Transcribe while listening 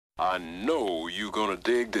I know you're gonna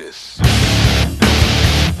dig this. There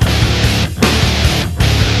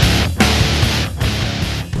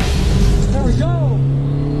we go!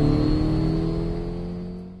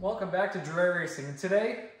 Welcome back to Dry Racing. And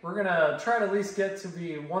today, we're gonna try to at least get to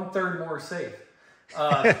be 1/3 more safe.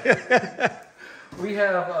 We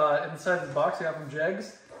have, inside the box, we have from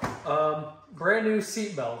Jegs, brand new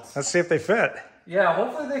seat belts. Let's see if they fit. Yeah,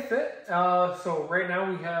 hopefully they fit. So right now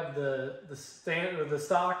we have the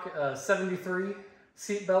stock 73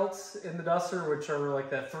 seat belts in the Duster, which are like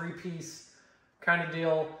that 3-piece kind of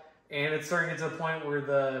deal. And it's starting to get to the point where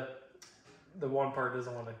the one part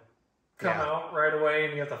doesn't want to come out right away,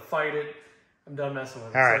 and you have to fight it. I'm done messing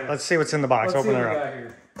with it. All right, let's see what's in the box. Let's Open see it what we up. got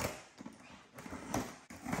here.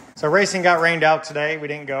 So racing got rained out today. We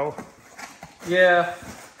didn't go. Yeah,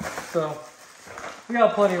 so we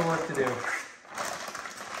got plenty of work to do.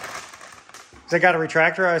 They got a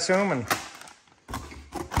retractor, I assume, and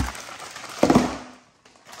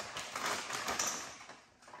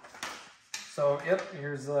so yep,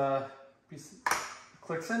 here's a piece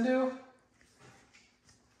clicks into,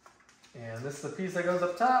 and this is the piece that goes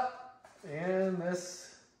up top, and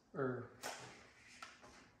this, or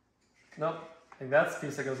nope, I think that's the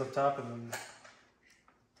piece that goes up top, and then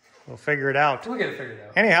we'll figure it out. we'll get it figured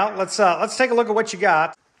out. Anyhow, let's take a look at what you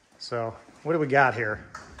got. So, what do we got here?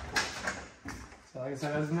 So like I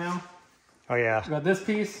said, as of now, Oh yeah, we got this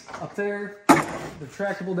piece up there, the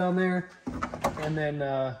retractable down there, and then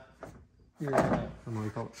your I don't know what you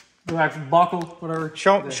call it, the actual buckle, whatever.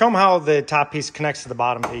 show them how the top piece connects to the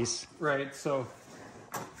bottom piece. Right, so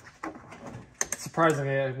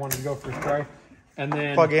surprisingly, I wanted to go for a try, and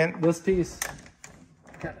then Plug in. this piece,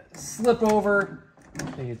 kind of slip over,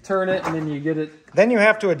 and you turn it, and then you get it Then you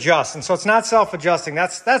have to adjust, and so it's not self-adjusting.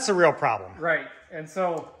 That's the real problem. right. And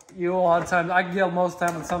so you a lot of times I can get it most of the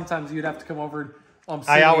time, and sometimes you'd have to come over.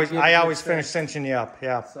 I always finish cinching you up.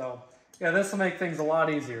 Yeah. So yeah, this will make things a lot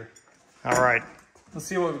easier. All right. Let's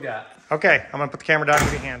see what we got. Okay, I'm gonna put the camera down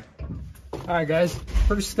in your hand. All right, guys.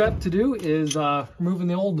 First step to do is removing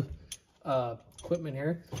the old equipment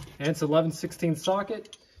here, and it's 11/16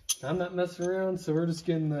 socket. I'm not messing around, so we're just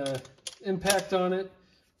getting the impact on it.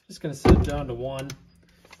 Just gonna set it down to 1,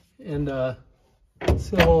 and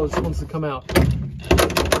see how well this wants to come out.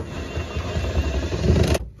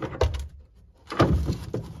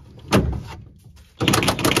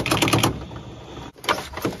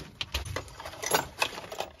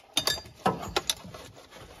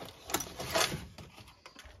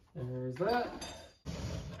 There's that.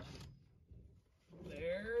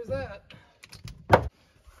 There's that. All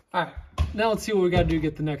right, now let's see what we got to do to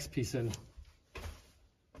get the next piece in.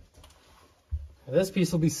 This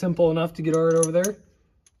piece will be simple enough to get right over there.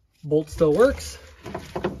 Bolt still works.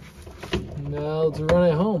 Now let's run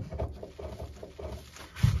it home.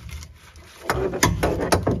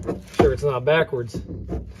 Sure it's not backwards.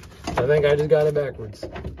 I think I just got it backwards.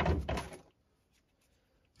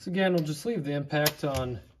 So again, we'll just leave the impact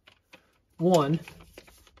on 1.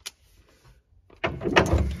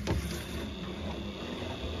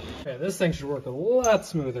 Okay, this thing should work a lot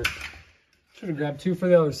smoother. Should have grabbed 2 for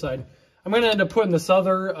the other side. I'm gonna end up putting this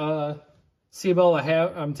other C-belt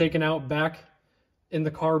I'm taking out back in the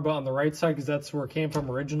car, but on the right side, because that's where it came from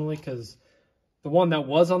originally, because the one that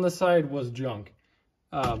was on the side was junk.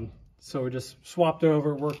 So we just swapped it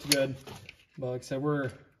over, it worked good. But like I said, we're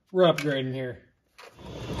upgrading here.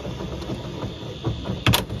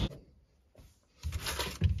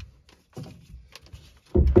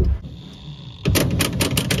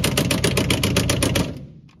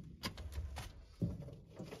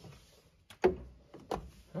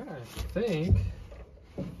 I think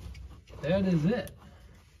that is it.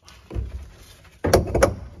 And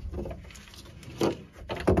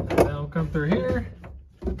that'll come through here.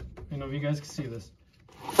 I don't know if you guys can see this.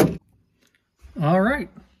 All right,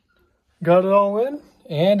 got it all in,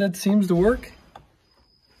 and it seems to work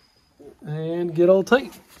and get all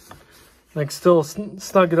tight. I can still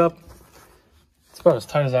snug it up. It's about as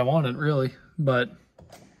tight as I want it, really, but.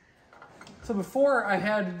 So before I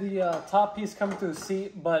had the top piece coming through the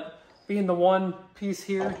seat, but being the one piece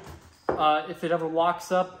here, if it ever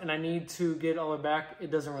locks up and I need to get it all the way back,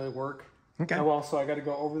 it doesn't really work. Okay. Well, so I got to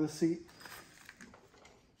go over the seat.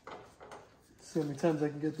 See how many times I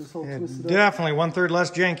can get this whole twisted up. Definitely 1/3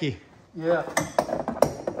 less janky. Yeah.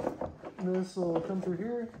 And this will come through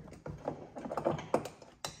here.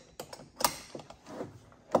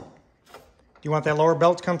 Do you want that lower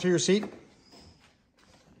belt to come through your seat?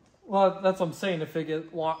 Well, that's what I'm saying. If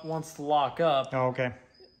it wants to lock up, Oh, okay.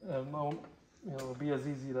 it'll be as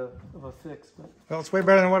easy of a fix. But Well, it's way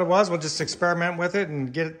better than what it was. We'll just experiment with it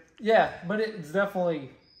and get it. yeah, but it's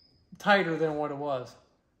definitely tighter than what it was.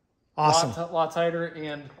 Awesome. Lot tighter,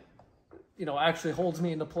 and you know, actually holds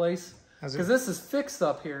me into place. Because this is fixed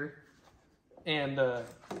up here, and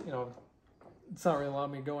you know, it's not really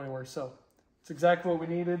allowing me to go anywhere. So it's exactly what we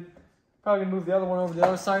needed. Probably gonna move the other one over to the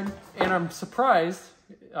other side. And I'm surprised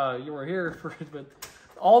you were here for it, but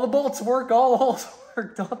all the bolts work, all the holes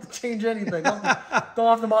work. Don't have to change anything. Don't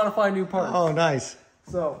have to modify new parts. Oh, nice.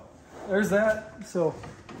 So there's that. So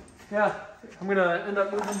yeah, I'm gonna end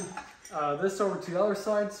up moving this over to the other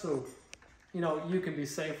side, so you know you can be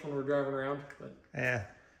safe when we're driving around. But yeah,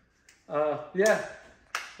 yeah,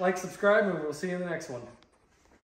 like, subscribe, and we'll see you in the next one.